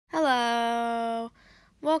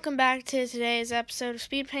welcome back to today's episode of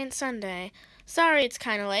Speedpaint Sunday. Sorry it's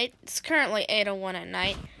kind of late. It's currently 8:01 at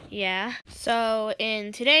night. Yeah. So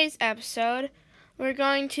in today's episode, we're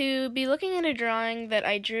going to be looking at a drawing that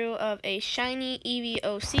I drew of a Shiny Eevee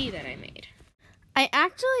OC that I made. I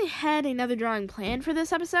actually had another drawing planned for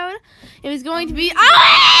this episode. It was going to be...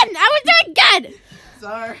 I was doing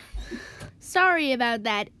good! Sorry about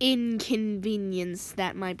that inconvenience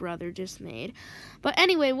that my brother just made. But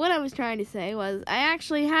anyway, what I was trying to say was I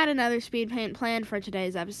actually had another speed paint planned for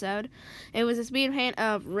today's episode. It was a speed paint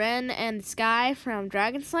of Ren and Sky from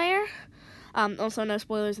Dragon Slayer. Also, no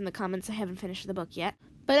spoilers in the comments. I haven't finished the book yet.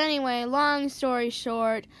 But anyway, long story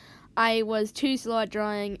short, I was too slow at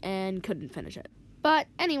drawing and couldn't finish it. But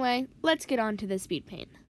anyway, let's get on to the speed paint.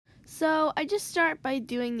 So I just start by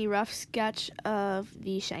doing the rough sketch of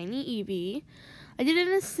the Shiny Eevee. I did it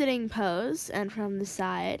in a sitting pose and from the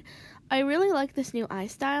side. I really like this new eye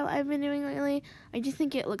style I've been doing lately. I just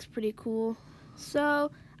think it looks pretty cool.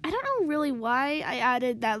 So I don't know really why I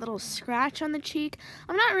added that little scratch on the cheek.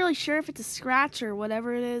 I'm not really sure if it's a scratch or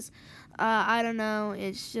whatever it is. I don't know.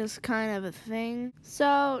 It's just kind of a thing.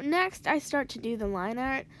 So next I start to do the line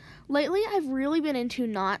art. Lately I've really been into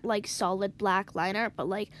not like solid black line art, but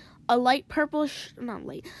like a light purplish,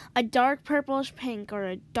 a dark purplish pink or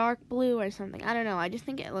a dark blue or something. I don't know. I just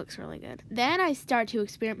think it looks really good. Then I start to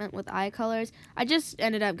experiment with eye colors. I just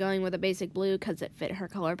ended up going with a basic blue because it fit her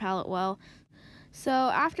color palette well. So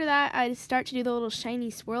after that, I start to do the little shiny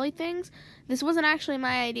swirly things. This wasn't actually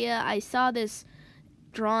my idea. I saw this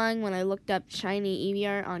drawing when I looked up Shiny Eevee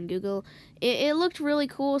art on Google. It looked really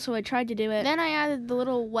cool, so I tried to do it. Then I added the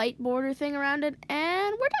little white border thing around it,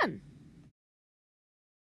 and we're done.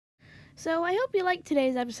 So I hope you liked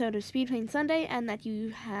today's episode of Speedpaint Sunday and that you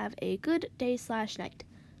have a good day/night.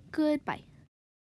 Goodbye.